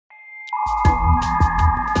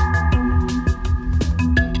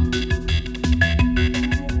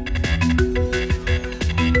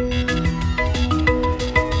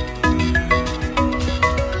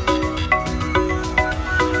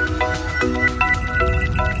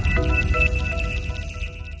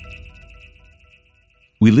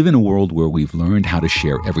We live in a world where we've learned how to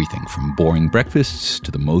share everything from boring breakfasts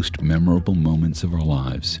to the most memorable moments of our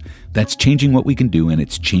lives. That's changing what we can do, and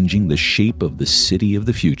it's changing the shape of the city of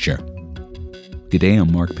the future. G'day,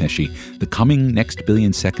 I'm Mark Pesce. The coming next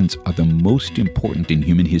billion seconds are the most important in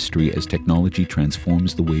human history as technology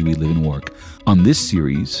transforms the way we live and work. On this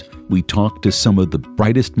series, we talk to some of the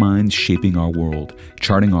brightest minds shaping our world,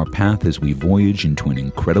 charting our path as we voyage into an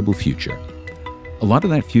incredible future. A lot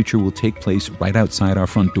of that future will take place right outside our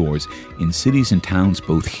front doors, in cities and towns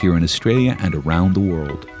both here in Australia and around the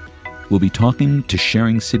world. We'll be talking to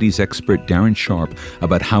Sharing Cities expert Darren Sharp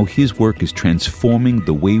about how his work is transforming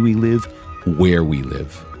the way we live, where we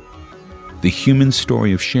live. The human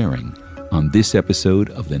story of sharing on this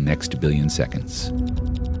episode of The Next Billion Seconds.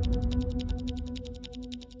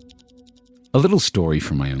 A little story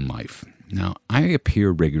from my own life. Now, I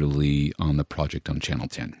appear regularly on The Project on Channel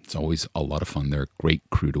 10. It's always a lot of fun. They're a great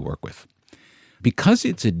crew to work with. Because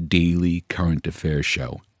it's a daily current affairs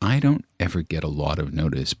show, I don't ever get a lot of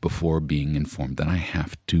notice before being informed that I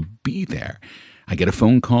have to be there. I get a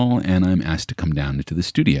phone call and I'm asked to come down into the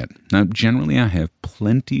studio. Now, generally I have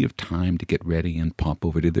plenty of time to get ready and pop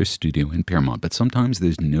over to their studio in Paramount, but sometimes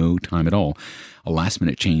there's no time at all. A last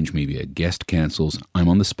minute change, maybe a guest cancels, I'm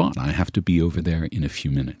on the spot. I have to be over there in a few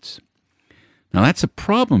minutes. Now, that's a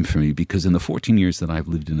problem for me because in the 14 years that I've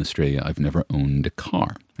lived in Australia, I've never owned a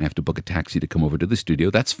car. I have to book a taxi to come over to the studio.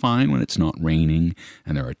 That's fine when it's not raining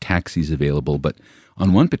and there are taxis available. But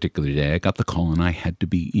on one particular day, I got the call and I had to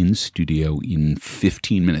be in studio in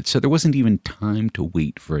 15 minutes. So there wasn't even time to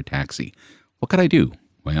wait for a taxi. What could I do?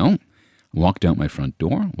 Well, I walked out my front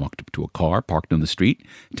door, walked up to a car parked on the street,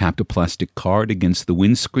 tapped a plastic card against the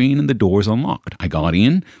windscreen, and the doors unlocked. I got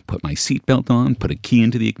in, put my seatbelt on, put a key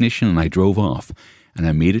into the ignition, and I drove off. And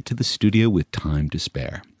I made it to the studio with time to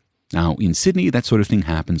spare. Now, in Sydney, that sort of thing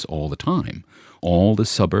happens all the time. All the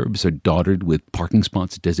suburbs are dotted with parking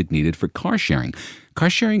spots designated for car sharing. Car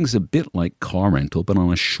sharing is a bit like car rental, but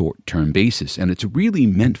on a short-term basis, and it's really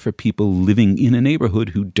meant for people living in a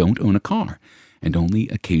neighborhood who don't own a car and only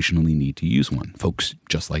occasionally need to use one, folks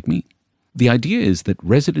just like me. The idea is that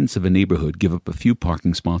residents of a neighborhood give up a few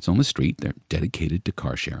parking spots on the street, they're dedicated to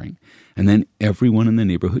car sharing, and then everyone in the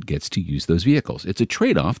neighborhood gets to use those vehicles. It's a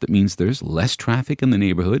trade-off that means there's less traffic in the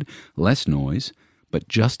neighborhood, less noise, but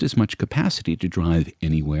just as much capacity to drive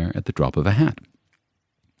anywhere at the drop of a hat.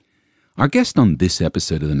 Our guest on this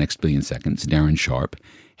episode of The Next Billion Seconds, Darren Sharp,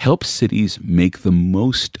 helps cities make the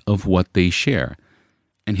most of what they share.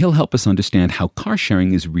 And he'll help us understand how car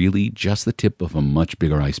sharing is really just the tip of a much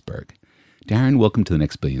bigger iceberg. Darren, welcome to The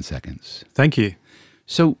Next Billion Seconds. Thank you.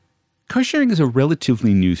 So, car sharing is a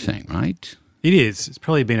relatively new thing, right? It is. It's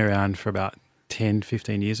probably been around for about 10,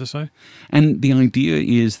 15 years or so. And the idea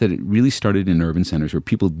is that it really started in urban centers where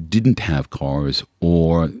people didn't have cars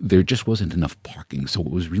or there just wasn't enough parking. So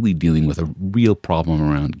it was really dealing with a real problem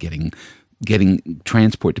around getting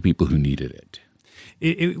transport to people who needed it.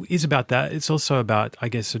 It is about that. It's also about, I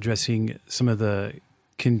guess, addressing some of the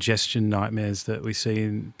congestion nightmares that we see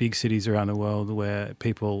in big cities around the world where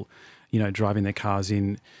people, driving their cars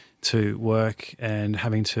in to work and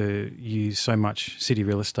having to use so much city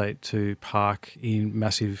real estate to park in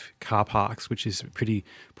massive car parks, which is a pretty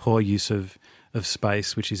poor use of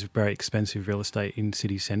space, which is very expensive real estate in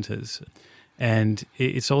city centres. And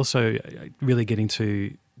it's also really getting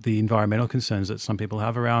to the environmental concerns that some people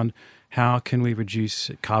have around how can we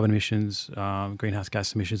reduce carbon emissions, greenhouse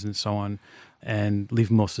gas emissions and so on, and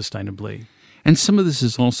live more sustainably. And some of this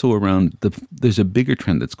is also around, there's a bigger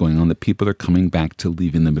trend that's going on that people are coming back to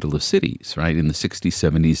live in the middle of cities, right? In the 60s,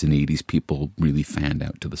 70s, and 80s, people really fanned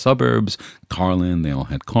out to the suburbs, Carlin, they all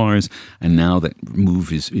had cars, and now that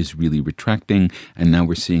move is really retracting, and now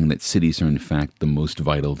we're seeing that cities are in fact the most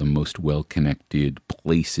vital, the most well-connected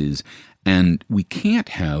places, and we can't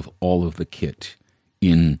have all of the kit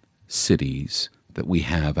in cities that we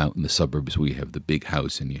have out in the suburbs. We have the big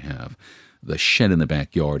house and you have the shed in the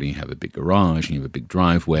backyard and you have a big garage and you have a big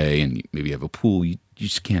driveway and maybe you have a pool. You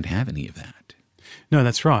just can't have any of that. No,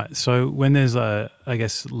 that's right. So when there's,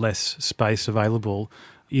 less space available,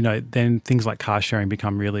 then things like car sharing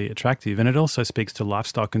become really attractive. And it also speaks to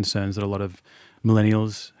lifestyle concerns that a lot of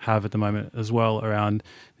millennials have at the moment as well around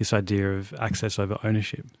this idea of access over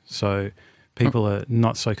ownership. So people are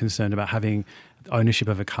not so concerned about having ownership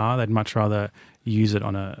of a car. They'd much rather use it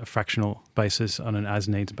on a fractional basis, on an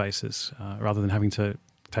as-needs basis, rather than having to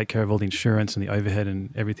take care of all the insurance and the overhead and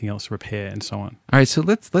everything else, repair and so on. All right, so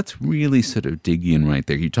let's really sort of dig in right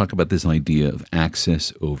there. You talk about this idea of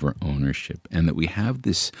access over ownership, and that we have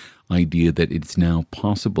this idea that it's now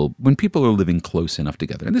possible when people are living close enough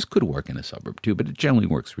together, and this could work in a suburb too, but it generally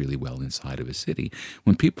works really well inside of a city.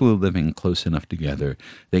 When people are living close enough together,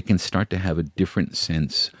 they can start to have a different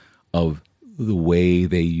sense of the way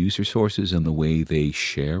they use resources and the way they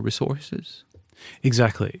share resources.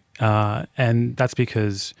 Exactly. And that's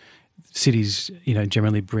because cities,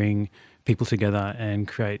 generally bring people together and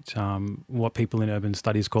create what people in urban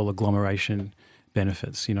studies call agglomeration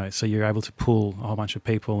benefits. So you're able to pull a whole bunch of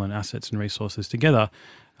people and assets and resources together.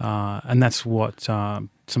 And that's what some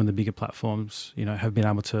of the bigger platforms, have been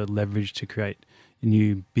able to leverage to create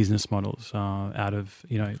new business models out of,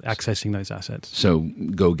 accessing those assets. So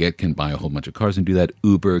GoGet can buy a whole bunch of cars and do that.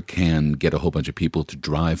 Uber can get a whole bunch of people to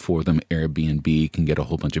drive for them. Airbnb can get a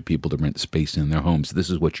whole bunch of people to rent space in their homes.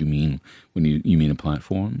 This is what you mean when you mean a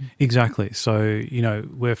platform? Exactly. So,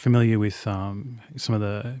 we're familiar with some of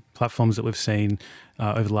the platforms that we've seen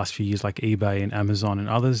over the last few years, like eBay and Amazon and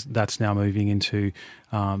others. That's now moving into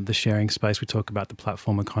the sharing space. We talk about the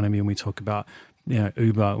platform economy, and we talk about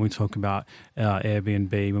Uber, when we talk about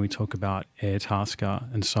Airbnb, when we talk about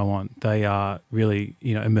Airtasker and so on. They are really,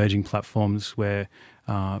 emerging platforms where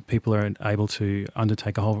people are able to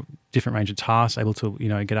undertake a whole different range of tasks, able to,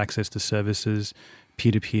 get access to services,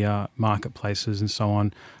 peer-to-peer marketplaces and so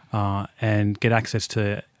on, and get access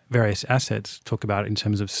to various assets, talk about it in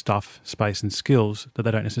terms of stuff, space and skills that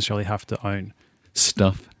they don't necessarily have to own.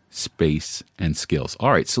 Stuff, space and skills.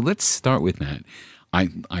 All right, so let's start with that. I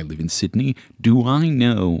live in Sydney. Do I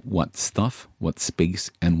know what stuff, what space,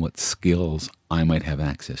 and what skills I might have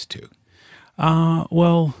access to?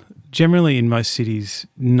 Well, generally in most cities,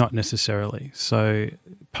 not necessarily. So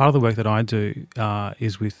part of the work that I do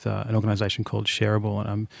is with an organisation called Shareable, and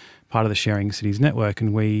I'm part of the Sharing Cities Network,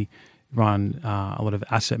 and we run a lot of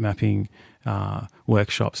asset mapping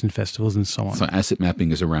workshops and festivals and so on. So asset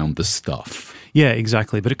mapping is around the stuff. Yeah,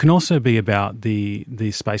 exactly. But it can also be about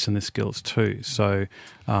the space and the skills too. So,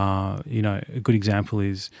 a good example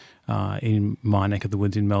is in my neck of the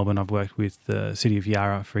woods in Melbourne, I've worked with the city of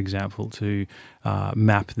Yarra, for example, to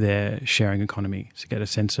map their sharing economy to get a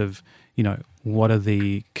sense of, what are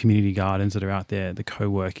the community gardens that are out there, the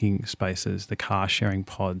co-working spaces, the car sharing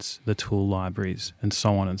pods, the tool libraries, and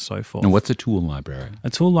so on and so forth. Now, what's a tool library?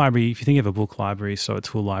 A tool library, if you think of a book library, so a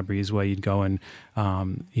tool library is where you'd go and,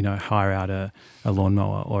 hire out a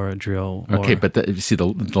lawnmower or a drill. Okay, but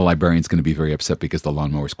the librarian's going to be very upset because the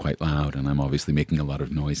lawnmower is quite loud, and I'm obviously making a lot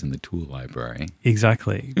of noise in the tool library.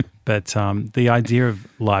 Exactly. But the idea of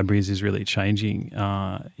libraries is really changing,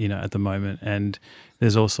 at the moment, and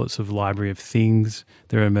there's all sorts of library of things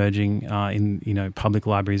that are emerging in public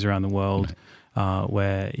libraries around the world,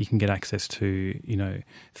 where you can get access to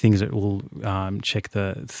things that will check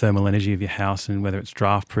the thermal energy of your house and whether it's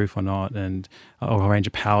draft proof or not, and a range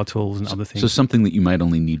of power tools and other things. So something that you might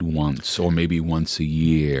only need once or maybe once a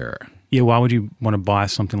year. Yeah, why would you want to buy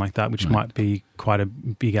something like that, which might be quite a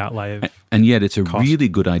big outlay of And yet it's a cost. really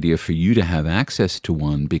good idea for you to have access to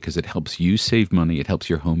one because it helps you save money, it helps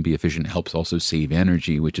your home be efficient, it helps also save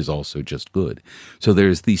energy, which is also just good. So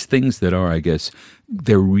there's these things that are, I guess,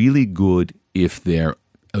 they're really good if they're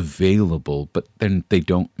available, but then they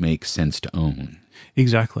don't make sense to own.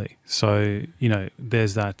 Exactly. So,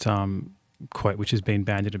 there's that quote which has been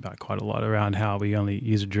bandied about quite a lot around how we only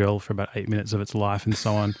use a drill for about 8 minutes of its life and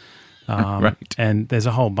so on. Right. And there's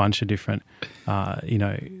a whole bunch of different,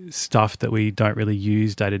 stuff that we don't really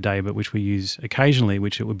use day to day, but which we use occasionally,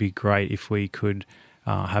 which it would be great if we could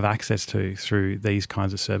have access to through these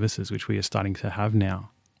kinds of services, which we are starting to have now.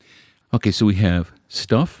 Okay, so we have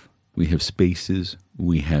stuff, we have spaces,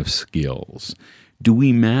 we have skills. Do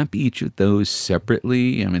we map each of those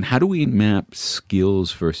separately? I mean, how do we map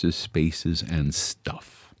skills versus spaces and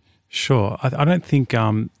stuff? Sure. I don't think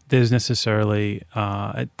there's necessarily,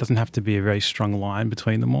 it doesn't have to be a very strong line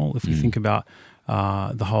between them all. If you think about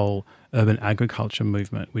the whole urban agriculture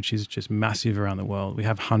movement, which is just massive around the world, we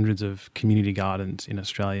have hundreds of community gardens in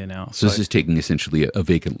Australia now. So this is taking essentially a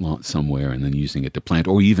vacant lot somewhere and then using it to plant,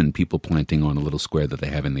 or even people planting on a little square that they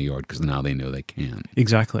have in the yard because now they know they can.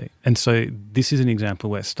 Exactly. And so this is an example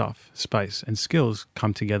where stuff, space and skills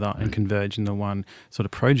come together and converge in the one sort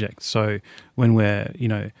of project. So when we're,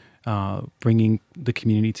 bringing the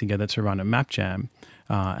community together to run a map jam,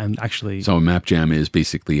 And actually, So a map jam is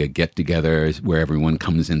basically a get-together where everyone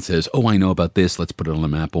comes and says, oh, I know about this, let's put it on the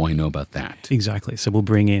map, oh, I know about that. exactly. So we'll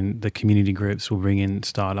bring in the community groups, we'll bring in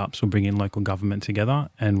startups, we'll bring in local government together,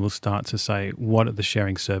 and we'll start to say, what are the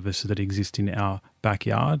sharing services that exist in our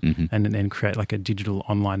backyard, and then create like a digital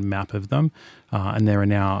online map of them. And there are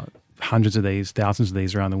now hundreds of these, thousands of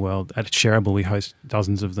these around the world. At Shareable, we host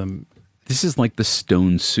dozens of them. This is like the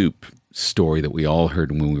stone soup story that we all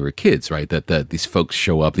heard when we were kids, right? That these folks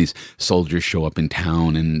show up, these soldiers show up in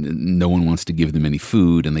town, and no one wants to give them any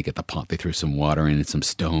food, and they get the pot, they throw some water in and some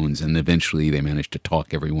stones, and eventually they manage to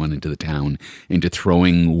talk everyone into the town into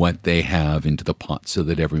throwing what they have into the pot so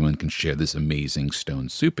that everyone can share this amazing stone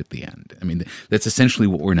soup at the end. I mean, that's essentially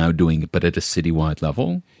what we're now doing, but at a citywide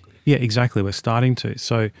level. Yeah, exactly. We're starting to.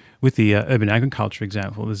 So with the urban agriculture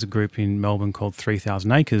example, there's a group in Melbourne called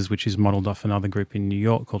 3,000 Acres, which is modelled off another group in New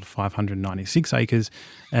York called 596 Acres.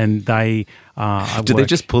 And they Do they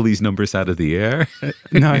just pull these numbers out of the air?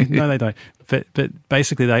 No, they don't. But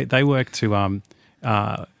basically they work to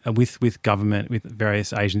with government, with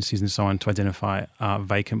various agencies and so on, to identify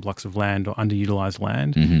vacant blocks of land or underutilised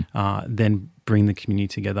land, then bring the community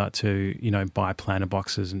together to, buy planter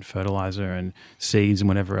boxes and fertiliser and seeds and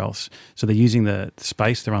whatever else. So they're using the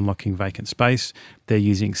space, they're unlocking vacant space, they're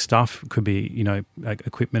using stuff, could be, like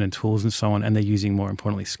equipment and tools and so on, and they're using, more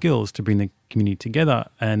importantly, skills to bring the community together,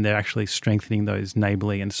 and they're actually strengthening those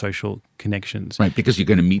neighbourly and social connections. Right, because you're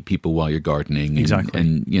going to meet people while you're gardening. Exactly.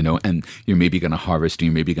 And you're maybe going to harvest, and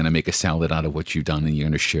you're maybe going to make a salad out of what you've done, and you're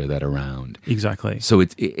going to share that around. Exactly. So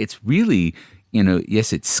it's really,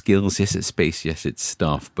 yes, it's skills, yes, it's space, yes, it's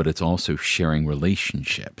stuff, but it's also sharing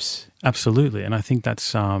relationships. Absolutely. And I think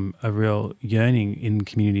that's a real yearning in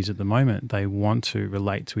communities at the moment. They want to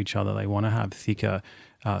relate to each other. They want to have thicker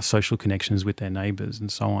social connections with their neighbours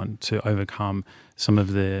and so on, to overcome some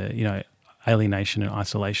of the, alienation and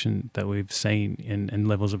isolation that we've seen in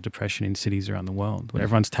levels of depression in cities around the world, where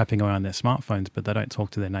everyone's tapping away on their smartphones, but they don't talk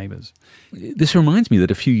to their neighbours. This reminds me that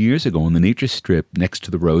a few years ago on the nature strip next to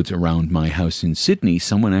the roads around my house in Sydney,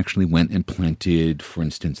 someone actually went and planted, for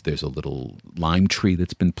instance, there's a little lime tree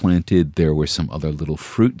that's been planted. There were some other little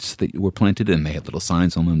fruits that were planted, and they had little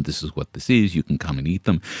signs on them. This is what this is. You can come and eat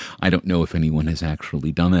them. I don't know if anyone has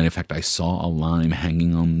actually done that. In fact, I saw a lime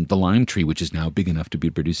hanging on the lime tree, which is now big enough to be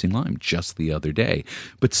producing lime, just the other day.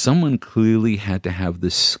 But someone clearly had to have the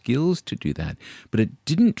skills to do that. But it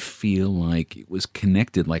didn't feel like it was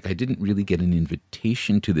connected, like I didn't really get an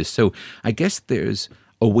invitation to this. So I guess there's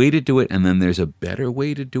a way to do it, and then there's a better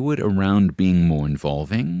way to do it around being more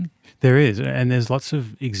involving. There is, and there's lots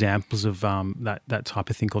of examples of that type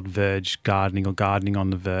of thing called verge gardening, or gardening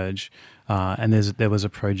on the verge. And there was a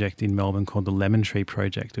project in Melbourne called the Lemon Tree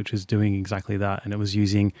Project, which was doing exactly that, and it was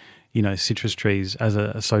using citrus trees as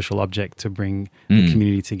a social object to bring the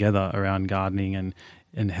community together around gardening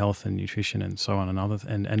and health and nutrition and so on,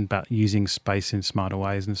 and about using space in smarter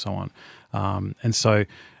ways and so on. And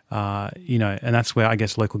that's where I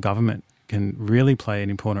guess local government can really play an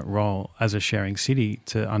important role as a sharing city,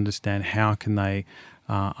 to understand how can they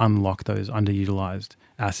unlock those underutilised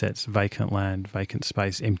assets, vacant land, vacant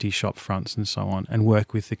space, empty shop fronts and so on, and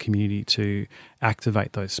work with the community to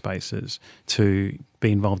activate those spaces, to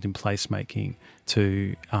be involved in placemaking,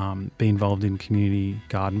 to be involved in community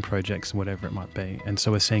garden projects and whatever it might be. And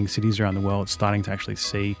so we're seeing cities around the world starting to actually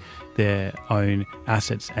see their own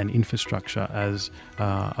assets and infrastructure as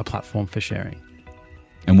a platform for sharing.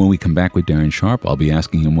 And when we come back with Darren Sharp, I'll be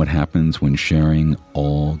asking him what happens when sharing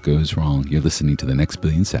all goes wrong. You're listening to The Next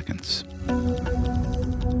Billion Seconds.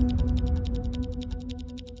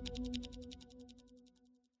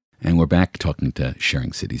 And we're back talking to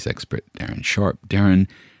Sharing Cities expert Darren Sharp. Darren,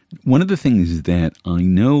 one of the things that I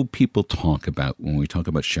know people talk about when we talk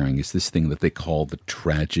about sharing is this thing that they call the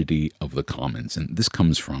tragedy of the commons. And this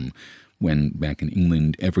comes from when back in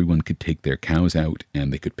England, everyone could take their cows out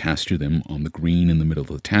and they could pasture them on the green in the middle of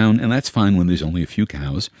the town. And that's fine when there's only a few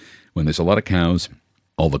cows. When there's a lot of cows,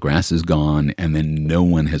 all the grass is gone, and then no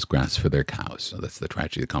one has grass for their cows. So that's the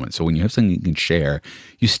tragedy of the commons. So when you have something you can share,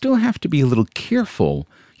 you still have to be a little careful.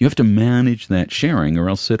 You have to manage that sharing, or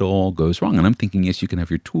else it all goes wrong. And I'm thinking, yes, you can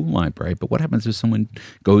have your tool library, but what happens if someone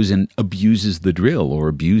goes and abuses the drill or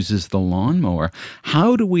abuses the lawnmower?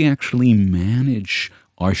 How do we actually manage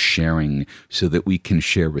our sharing so that we can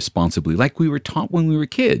share responsibly, like we were taught when we were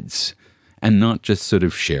kids, and not just sort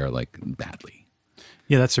of share like badly?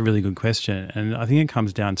 Yeah, that's a really good question. And I think it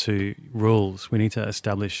comes down to rules. We need to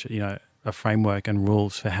establish, a framework and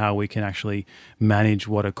rules for how we can actually manage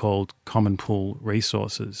what are called common pool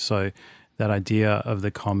resources. So that idea of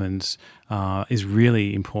the commons is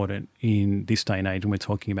really important in this day and age when we're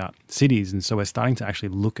talking about cities. And so we're starting to actually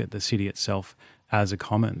look at the city itself as a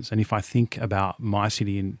commons. And if I think about my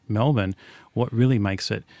city in Melbourne, what really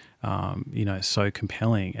makes it, so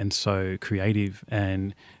compelling and so creative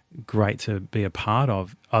and great to be a part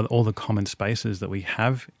of are all the common spaces that we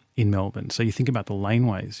have in Melbourne. So you think about the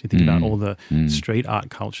laneways, you think about all the street art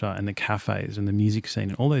culture and the cafes and the music scene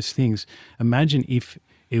and all those things. Imagine if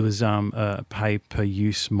it was a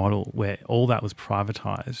pay-per-use model where all that was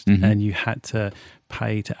privatized and you had to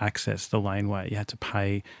pay to access the laneway, you had to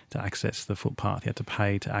pay to access the footpath, you had to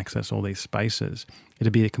pay to access all these spaces.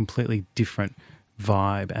 It'd be a completely different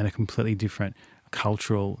vibe and a completely different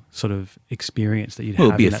cultural sort of experience that you'd have. Well,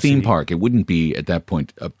 it'd be in a that theme city. park. It wouldn't be at that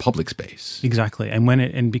point a public space. Exactly. And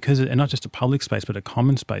and not just a public space, but a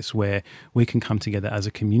common space where we can come together as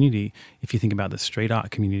a community. If you think about the street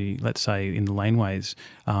art community, let's say in the laneways,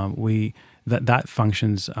 that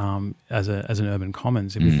functions as an urban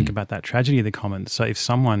commons. If we think about that tragedy of the commons, so if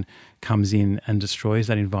someone comes in and destroys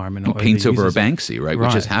that environment or Paints over a overuses it- Banksy, right?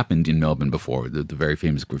 Which has happened in Melbourne before. The very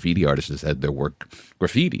famous graffiti artist has had their work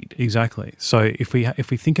graffitied. Exactly. So if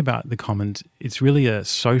we think about the commons, it's really a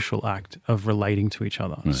social act of relating to each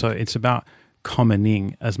other. Right. So it's about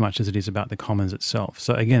commoning as much as it is about the commons itself.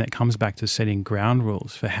 So again, it comes back to setting ground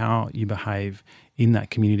rules for how you behave in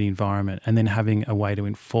that community environment and then having a way to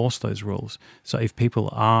enforce those rules. So if people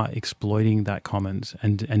are exploiting that commons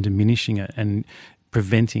and diminishing it and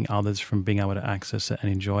preventing others from being able to access it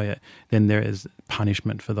and enjoy it, then there is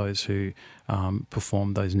punishment for those who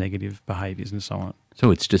perform those negative behaviours and so on. So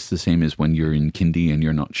it's just the same as when you're in kindy and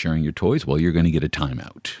you're not sharing your toys. Well, you're going to get a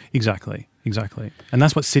timeout. Exactly. And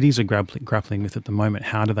that's what cities are grappling with at the moment.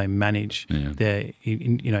 How do they manage their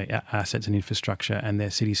assets and infrastructure and their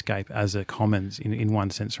cityscape as a commons in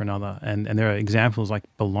one sense or another? And there are examples like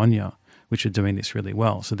Bologna, which are doing this really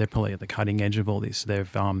well. So they're probably at the cutting edge of all this.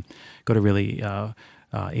 They've got a really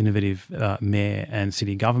innovative mayor and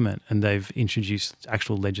city government, and they've introduced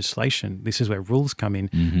actual legislation. This is where rules come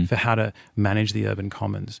in for how to manage the urban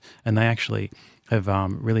commons. And they actually have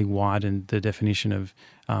really widened the definition of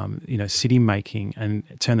city making and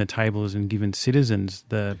turned the tables and given citizens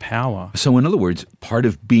the power. So in other words, part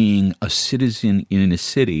of being a citizen in a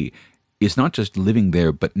city is not just living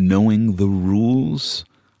there, but knowing the rules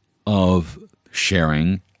of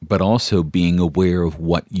sharing, but also being aware of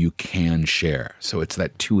what you can share. So it's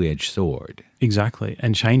that two-edged sword. Exactly.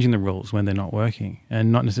 And changing the rules when they're not working,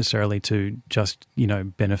 and not necessarily to just,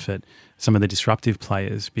 benefit some of the disruptive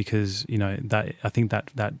players, because, that I think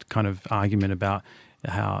that kind of argument about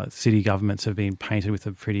how city governments have been painted with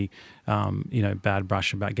a pretty, bad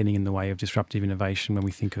brush about getting in the way of disruptive innovation when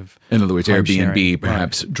we think of in other words, home Airbnb sharing.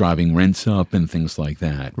 perhaps driving rents up and things like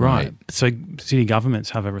that. Right. So city governments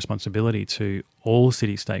have a responsibility to all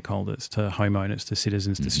city stakeholders, to homeowners, to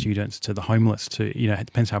citizens, to students, to the homeless, to, it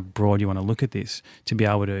depends how broad you want to look at this, to be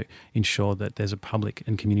able to ensure that there's a public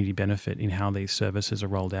and community benefit in how these services are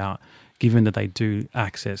rolled out, given that they do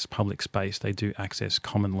access public space, they do access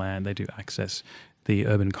common land, they do access the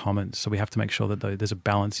urban commons. So we have to make sure that there's a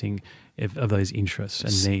balancing of those interests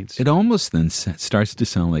and needs. It almost then starts to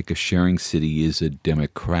sound like a sharing city is a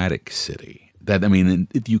democratic city.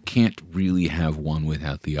 You can't really have one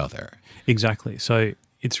without the other. Exactly. So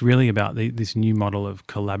it's really about this new model of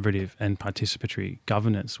collaborative and participatory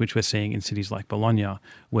governance, which we're seeing in cities like Bologna,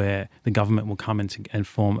 where the government will come and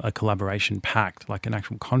form a collaboration pact, like an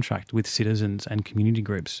actual contract with citizens and community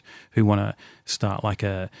groups who want to start like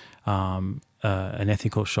an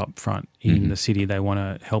ethical shop front in the city. They want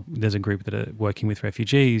to help. There's a group that are working with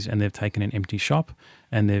refugees, and they've taken an empty shop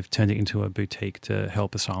and they've turned it into a boutique to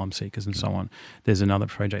help asylum seekers and so on. There's another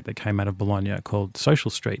project that came out of Bologna called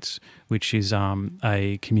Social Streets, which is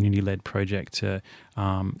a community-led project to,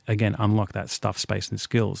 again, unlock that stuff, space and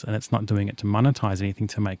skills. And it's not doing it to monetize anything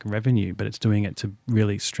to make revenue, but it's doing it to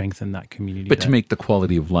really strengthen that community. But to make the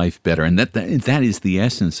quality of life better. And that is the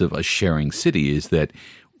essence of a sharing city, is that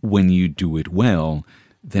when you do it well,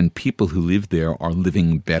 then people who live there are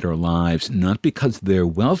living better lives, not because they're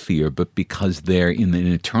wealthier, but because they're, in an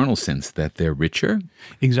eternal sense, that they're richer.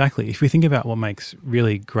 Exactly. If we think about what makes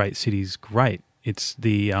really great cities great, it's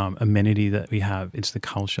the amenity that we have. It's the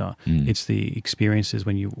culture. It's the experiences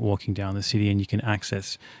when you're walking down the city and you can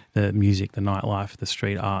access the music, the nightlife, the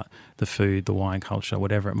street art, the food, the wine culture,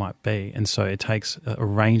 whatever it might be. And so it takes a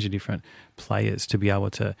range of different players to be able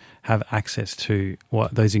to have access to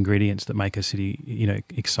what those ingredients that make a city,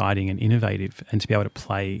 exciting and innovative, and to be able to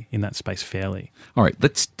play in that space fairly. All right,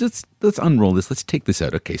 let's unroll this. Let's take this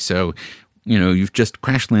out. Okay, so you've just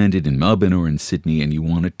crash landed in Melbourne or in Sydney and you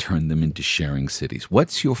want to turn them into sharing cities.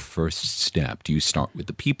 What's your first step? Do you start with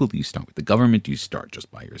the people? Do you start with the government? Do you start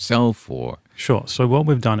just by yourself? Or Sure. So what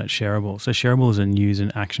we've done at Shareable, so Shareable is a news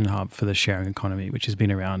and action hub for the sharing economy, which has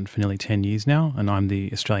been around for nearly 10 years now, and I'm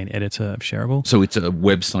the Australian editor of Shareable. So it's a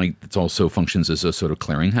website that also functions as a sort of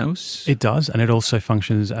clearinghouse? It does, and it also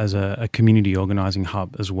functions as a community organising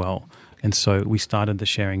hub as well. And so we started the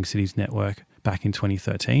Sharing Cities Network back in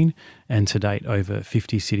 2013, and to date over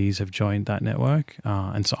 50 cities have joined that network.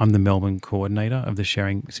 And so I'm the Melbourne coordinator of the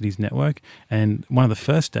Sharing Cities Network. And one of the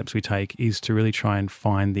first steps we take is to really try and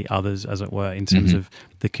find the others, as it were, in terms of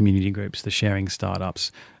the community groups, the sharing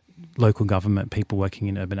startups, local government, people working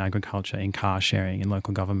in urban agriculture, in car sharing, in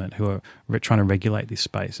local government who are trying to regulate this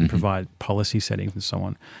space and provide policy settings and so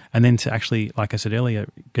on. And then to actually, like I said earlier,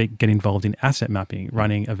 get involved in asset mapping,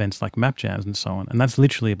 running events like map jams and so on. And that's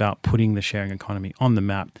literally about putting the sharing economy on the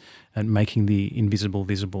map and making the invisible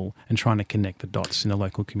visible and trying to connect the dots in a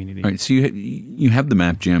local community. All right, so you have the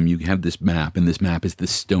map jam, you have this map, and this map is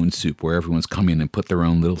this stone soup where everyone's come in and put their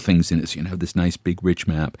own little things in it. So you have this nice big rich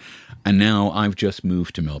map. And now I've just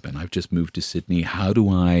moved to Melbourne. I've just moved to Sydney. How do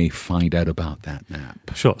I find out about that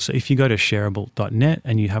map? Sure. So if you go to shareable.net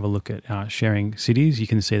and you have a look at sharing cities, you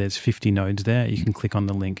can see there's 50 nodes there. You can click on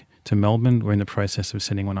the link to Melbourne. We're in the process of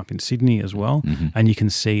setting one up in Sydney as well. And you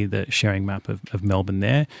can see the sharing map of Melbourne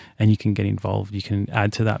there, and you can get involved. You can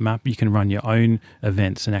add to that map. You can run your own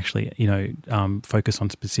events and actually, focus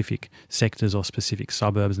on specific sectors or specific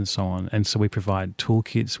suburbs and so on. And so we provide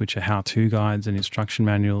toolkits, which are how-to guides and instruction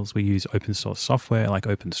manuals. We use open source software like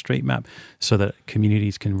OpenStreetMap so that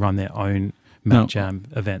communities can run their own map jam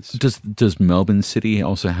events. Does Melbourne City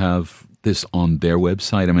also have this on their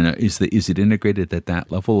website? I mean, is it integrated at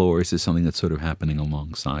that level, or is this something that's sort of happening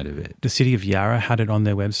alongside of it? The City of Yarra had it on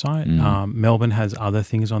their website. Melbourne has other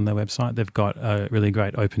things on their website. They've got a really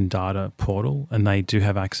great open data portal, and they do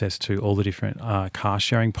have access to all the different car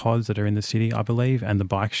sharing pods that are in the city, I believe, and the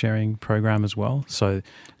bike sharing program as well. So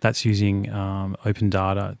that's using open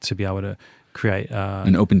data to be able to create.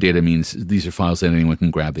 And open data means these are files that anyone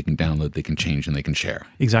can grab, they can download, they can change, and they can share.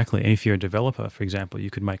 Exactly. And if you're a developer, for example, you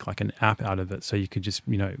could make like an app out of it. So you could just,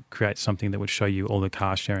 create something that would show you all the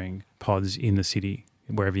car sharing pods in the city,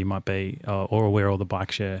 wherever you might be, or where all the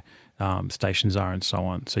bike share stations are and so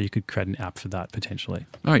on. So you could create an app for that potentially.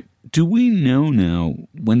 All right. Do we know now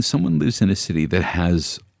when someone lives in a city that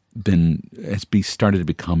has started to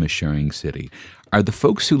become a sharing city, are the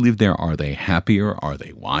folks who live there, are they happier? Are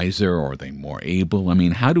they wiser? Are they more able? I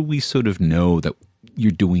mean, how do we sort of know that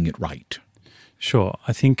you're doing it right? Sure.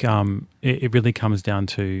 I think it really comes down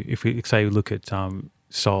to, if we say look at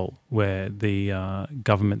Seoul, where the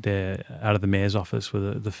government there, out of the mayor's office,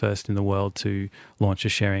 were the first in the world to launch a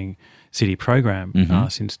sharing city program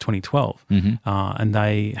since 2012. And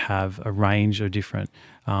they have a range of different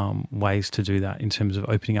ways to do that in terms of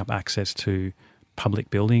opening up access to public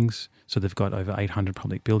buildings. So they've got over 800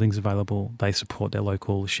 public buildings available. They support their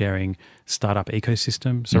local sharing startup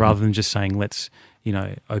ecosystem. So rather than just saying, let's,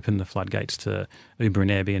 open the floodgates to Uber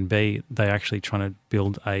and Airbnb, they're actually trying to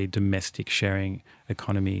build a domestic sharing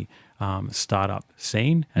economy startup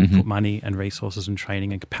scene and put money and resources and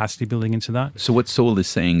training and capacity building into that. So what Seoul is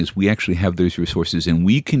saying is we actually have those resources and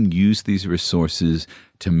we can use these resources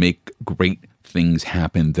to make great things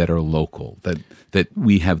happen that are local, that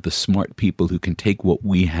we have the smart people who can take what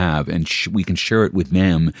we have and we can share it with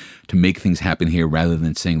them to make things happen here, rather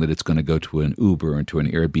than saying that it's going to go to an Uber or to an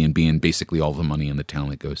Airbnb and basically all the money in the town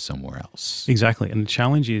that goes somewhere else. Exactly. And the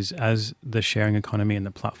challenge is, as the sharing economy and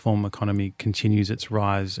the platform economy continues its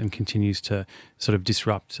rise and continues to sort of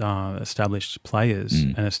disrupt established players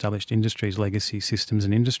and established industries, legacy systems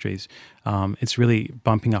and industries, it's really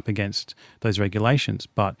bumping up against those regulations.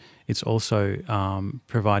 But it's also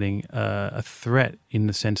providing a threat in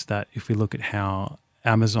the sense that if we look at how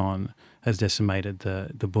Amazon has decimated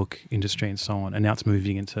the book industry and so on, and now it's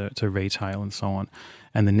moving into retail and so on,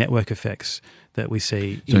 and the network effects that we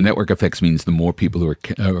see. So network effects means the more people who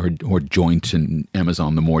are joined to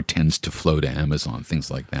Amazon, the more it tends to flow to Amazon,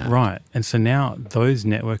 things like that. Right. And so now those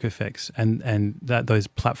network effects and those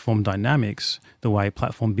platform dynamics, the way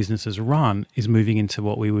platform businesses run, is moving into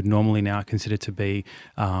what we would normally now consider to be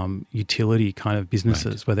utility kind of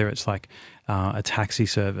businesses, whether it's like a taxi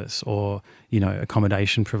service or,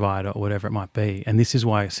 accommodation provider or whatever it might be. And this is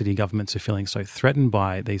why city governments are feeling so threatened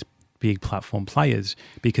by these big platform players,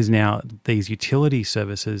 because now these utility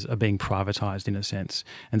services are being privatised in a sense.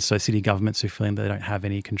 And so city governments are feeling they don't have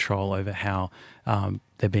any control over how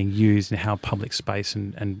they're being used and how public space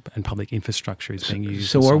and public infrastructure is being used.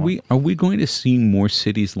 So are we going to see more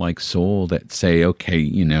cities like Seoul that say, okay,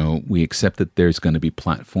 we accept that there's going to be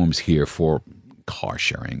platforms here for car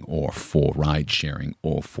sharing or for ride sharing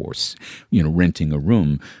or for renting a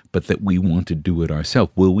room, but that we want to do it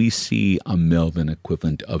ourselves? Will we see a Melbourne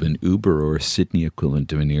equivalent of an Uber or a Sydney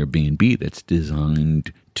equivalent of an Airbnb that's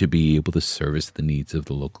designed to be able to service the needs of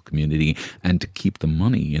the local community and to keep the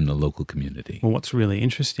money in the local community? Well, what's really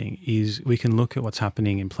interesting is we can look at what's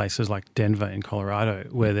happening in places like Denver in Colorado,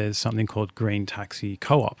 where there's something called Green Taxi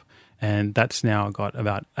Co-op. And that's now got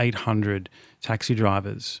about 800 taxi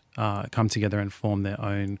drivers come together and form their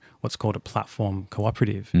own, what's called a platform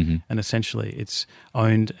cooperative. Mm-hmm. And essentially it's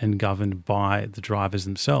owned and governed by the drivers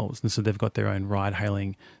themselves. And so they've got their own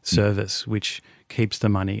ride-hailing service, which keeps the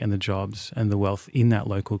money and the jobs and the wealth in that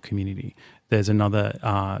local community. There's another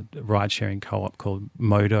ride-sharing co-op called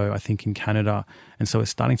Modo, I think, in Canada. And so we're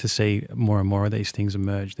starting to see more and more of these things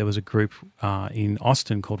emerge. There was a group in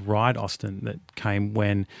Austin called Ride Austin that came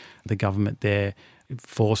when the government there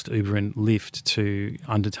forced Uber and Lyft to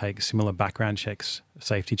undertake similar background checks,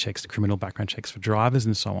 safety checks, criminal background checks for drivers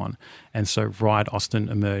and so on. And so Ride Austin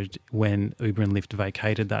emerged when Uber and Lyft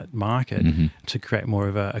vacated that market to create more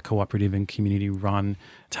of a cooperative and community-run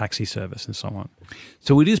taxi service and so on.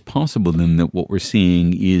 So it is possible then that what we're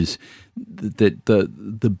seeing is that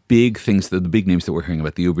the big things, the big names that we're hearing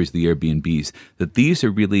about, the Ubers, the Airbnbs, that these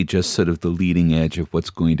are really just sort of the leading edge of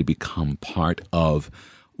what's going to become part of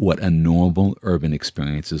what a normal urban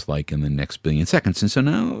experience is like in the next billion seconds. And so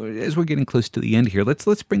now, as we're getting close to the end here,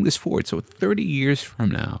 let's bring this forward. So 30 years from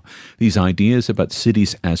now, these ideas about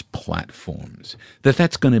cities as platforms,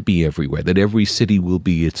 that's going to be everywhere, that every city will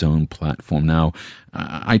be its own platform. Now,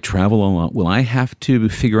 I travel a lot. Will I have to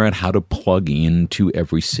figure out how to plug into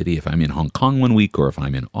every city if I'm in Hong Kong one week, or if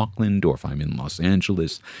I'm in Auckland, or if I'm in Los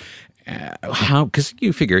Angeles? How? Because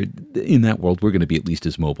you figure in that world, we're going to be at least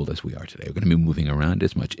as mobile as we are today. We're going to be moving around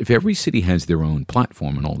as much. If every city has their own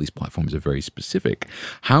platform, and all these platforms are very specific,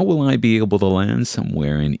 how will I be able to land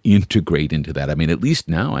somewhere and integrate into that? I mean, at least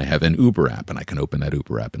now I have an Uber app, and I can open that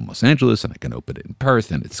Uber app in Los Angeles, and I can open it in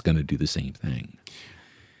Perth, and it's going to do the same thing.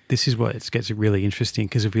 This is what gets really interesting,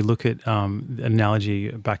 because if we look at an analogy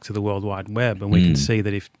back to the World Wide Web, and we can see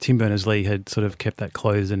that if Tim Berners-Lee had sort of kept that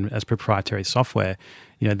closed and as proprietary software,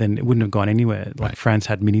 then it wouldn't have gone anywhere. Like France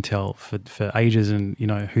had Minitel for ages, and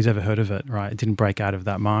who's ever heard of it, right? It didn't break out of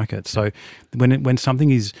that market. So when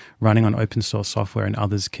something is running on open source software and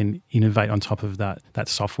others can innovate on top of that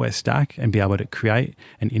software stack and be able to create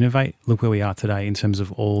and innovate, look where we are today in terms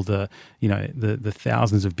of all the the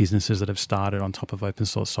thousands of businesses that have started on top of open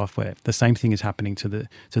source software. The same thing is happening to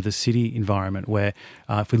the city environment, where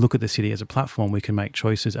if we look at the city as a platform, we can make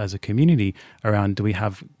choices as a community around, do we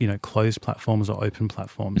have closed platforms or open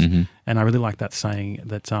platforms? And I really like that saying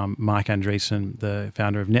that Mike Andreessen, the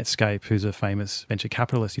founder of Netscape, who's a famous venture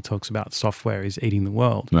capitalist, he talks about software is eating the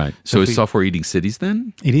world. Right. So is software eating cities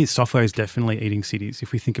then? It is. Software is definitely eating cities.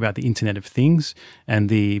 If we think about the Internet of Things and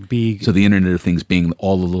the big... So the Internet of Things being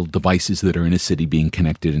all the little devices that are in a city being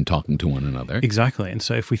connected and talking to one another. Exactly. And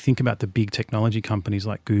so if we think about the big technology companies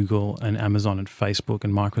like Google and Amazon and Facebook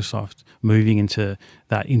and Microsoft moving into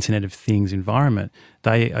that Internet of Things environment,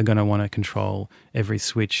 they are going to want to control every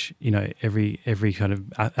switch, every kind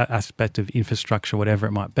of aspect of infrastructure, whatever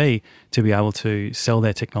it might be, to be able to sell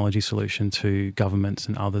their technology solution to governments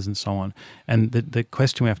and others and so on. And the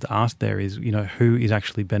question we have to ask there is, who is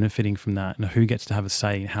actually benefiting from that, and who gets to have a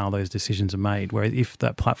say in how those decisions are made? Whereas if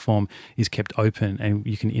that platform is kept open and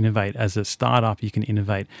you can innovate as a startup, you can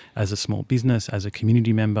innovate as a small business, as a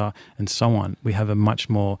community member, and so on, we have a much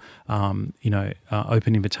more,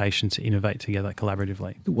 open invitation to innovate together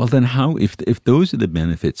collaboratively. Well, then how, if those are the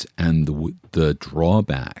benefits and the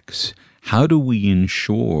drawbacks, how do we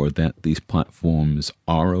ensure that these platforms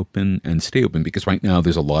are open and stay open? Because right now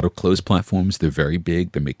there's a lot of closed platforms. They're very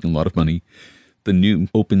big. They're making a lot of money. The new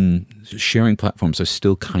open sharing platforms are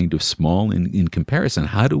still kind of small in comparison.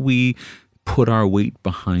 How do we put our weight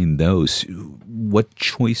behind those? What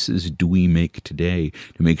choices do we make today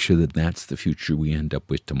to make sure that that's the future we end up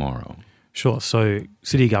with tomorrow? Sure. So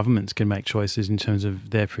city governments can make choices in terms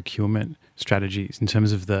of their procurement strategies, in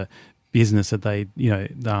terms of the business that they,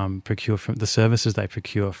 procure from, the services they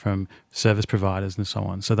procure from service providers and so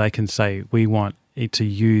on. So they can say, we want to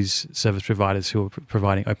use service providers who are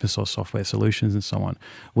providing open source software solutions and so on.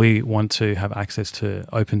 We want to have access to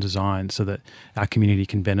open design so that our community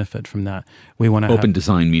can benefit from that. We want to open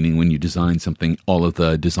design, meaning when you design something, all of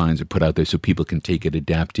the designs are put out there so people can take it,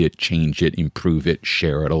 adapt it, change it, improve it,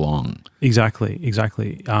 share it along. Exactly.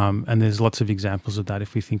 And there's lots of examples of that.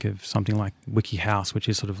 If we think of something like WikiHouse, which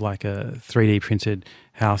is sort of like a 3D printed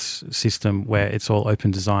house system where it's all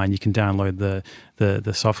open design, you can download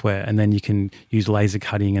the software and then you can use laser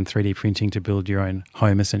cutting and 3D printing to build your own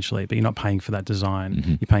home essentially, but you're not paying for that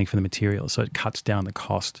design, you're paying for the materials. So it cuts down the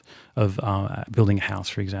cost of building a house,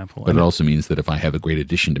 for example. But it also means that if I have a great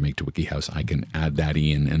addition to make to WikiHouse, I can add that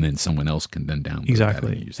in and then someone else can then download exactly.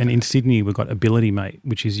 that and use and that. In Sydney, we've got AbilityMate,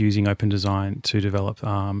 which is using open design to develop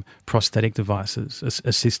prosthetic devices,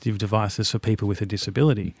 assistive devices for people with a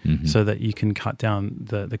disability, so that you can cut down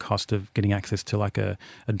the cost of getting access to like a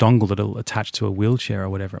dongle that'll attach to a wheelchair or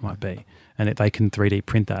whatever it might be. And they can 3D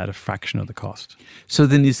print that at a fraction of the cost. So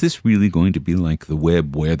then is this really going to be like the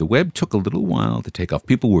web, where the web took a little while to take off?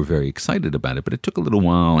 People were very excited about it, but it took a little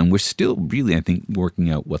while, and we're still really, I think, working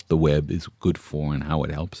out what the web is good for and how it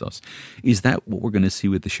helps us. Is that what we're going to see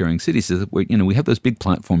with the sharing cities? Is that we have those big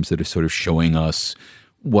platforms that are sort of showing us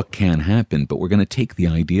what can happen, but we're going to take the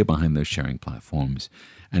idea behind those sharing platforms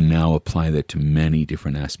and now apply that to many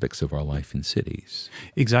different aspects of our life in cities.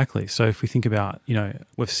 Exactly. So if we think about,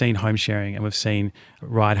 we've seen home sharing and we've seen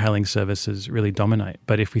ride-hailing services really dominate.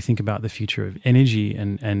 But if we think about the future of energy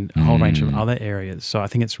and a whole range of other areas, so I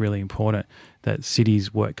think it's really important that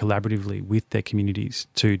cities work collaboratively with their communities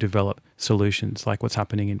to develop solutions. Like what's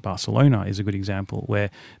happening in Barcelona is a good example, where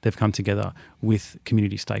they've come together with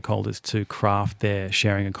community stakeholders to craft their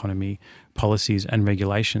sharing economy policies and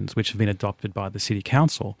regulations, which have been adopted by the city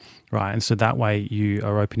council, right? And so that way you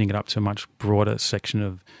are opening it up to a much broader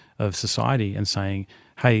section of society and saying,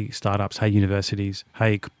 hey, startups, hey, universities,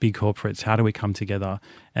 hey, big corporates, how do we come together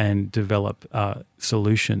and develop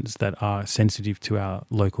solutions that are sensitive to our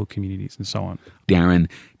local communities and so on? Darren,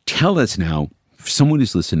 tell us now, for someone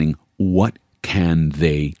who's listening, what can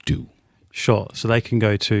they do? Sure. So they can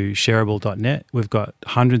go to shareable.net. We've got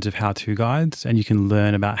hundreds of how-to guides, and you can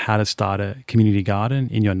learn about how to start a community garden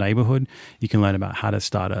in your neighborhood. You can learn about how to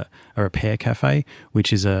start a repair cafe,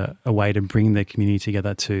 which is a way to bring the community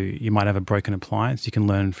together you might have a broken appliance. You can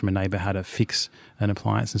learn from a neighbor how to fix an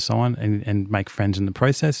appliance and so on, and make friends in the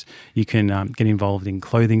process. You can get involved in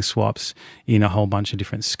clothing swaps, in a whole bunch of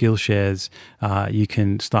different skill shares. You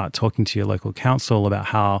can start talking to your local council about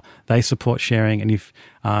how they support sharing, and if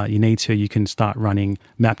you need to, you can start running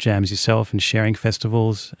map jams yourself and sharing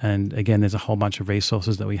festivals. And again, there's a whole bunch of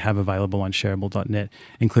resources that we have available on shareable.net,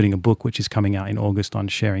 including a book which is coming out in August on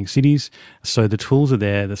sharing cities. So the tools are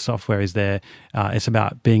there, the software is there. It's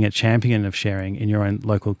about being a champion of sharing in your own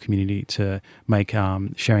local community to make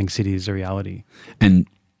sharing cities a reality. And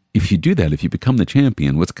if you do that, if you become the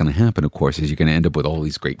champion, what's going to happen, of course, is you're going to end up with all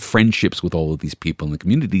these great friendships with all of these people in the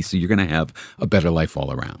community. So you're going to have a better life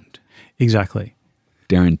all around. Exactly.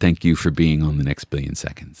 Darren, thank you for being on The Next Billion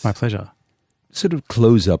Seconds. My pleasure. Sort of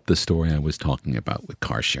close up the story I was talking about with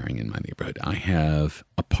car sharing in my neighborhood. I have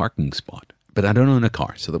a parking spot, but I don't own a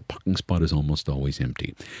car, so the parking spot is almost always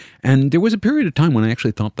empty. And there was a period of time when I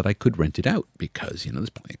actually thought that I could rent it out because, there's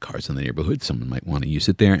plenty of cars in the neighborhood. Someone might want to use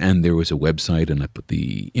it there. And there was a website, and I put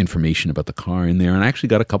the information about the car in there, and I actually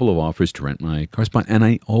got a couple of offers to rent my car spot, and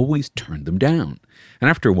I always turned them down. And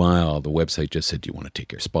after a while, the website just said, do you want to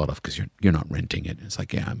take your spot off because you're not renting it? And it's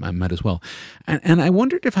like, yeah, I might as well. And I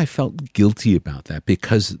wondered if I felt guilty about that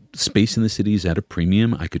because space in the city is at a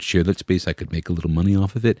premium. I could share that space. I could make a little money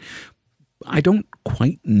off of it. I don't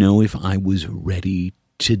quite know if I was ready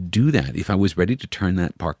to do that, if I was ready to turn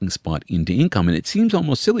that parking spot into income. And it seems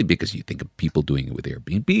almost silly because you think of people doing it with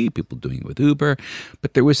Airbnb, people doing it with Uber,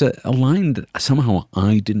 but there was a line that somehow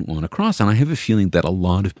I didn't want to cross. And I have a feeling that a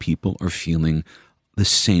lot of people are feeling the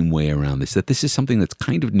same way around this, that this is something that's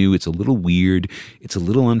kind of new. It's a little weird. It's a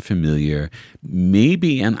little unfamiliar.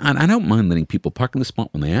 Maybe, and I don't mind letting people park in the spot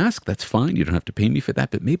when they ask. That's fine. You don't have to pay me for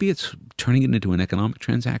that. But maybe it's turning it into an economic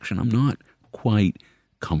transaction. I'm not quite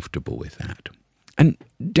comfortable with that. And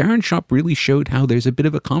Darren's shop really showed how there's a bit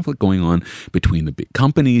of a conflict going on between the big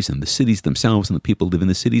companies and the cities themselves and the people who live in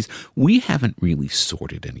the cities. We haven't really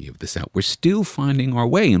sorted any of this out. We're still finding our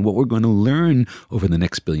way. And what we're going to learn over the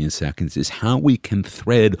next billion seconds is how we can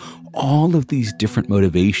thread all of these different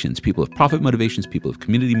motivations. People have profit motivations, people have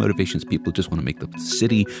community motivations, people just want to make the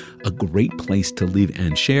city a great place to live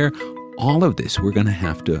and share. All of this we're going to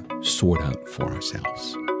have to sort out for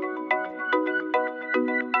ourselves.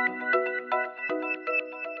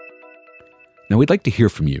 Now, we'd like to hear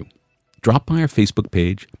from you. Drop by our Facebook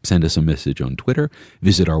page, send us a message on Twitter,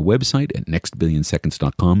 visit our website at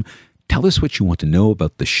nextbillionseconds.com. Tell us what you want to know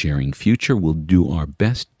about the sharing future. We'll do our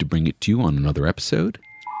best to bring it to you on another episode.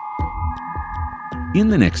 In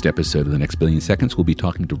the next episode of The Next Billion Seconds, we'll be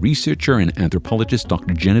talking to researcher and anthropologist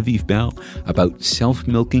Dr. Genevieve Bell about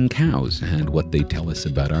self-milking cows and what they tell us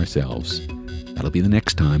about ourselves. That'll be the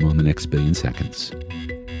next time on The Next Billion Seconds.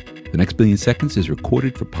 The Next Billion Seconds is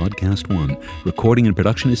recorded for Podcast One. Recording and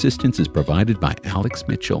production assistance is provided by Alex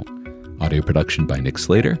Mitchell. Audio production by Nick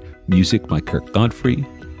Slater. Music by Kirk Godfrey.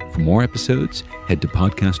 For more episodes, head to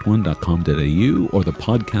podcastone.com.au or the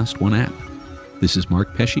Podcast One app. This is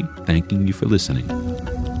Mark Pesce, thanking you for listening.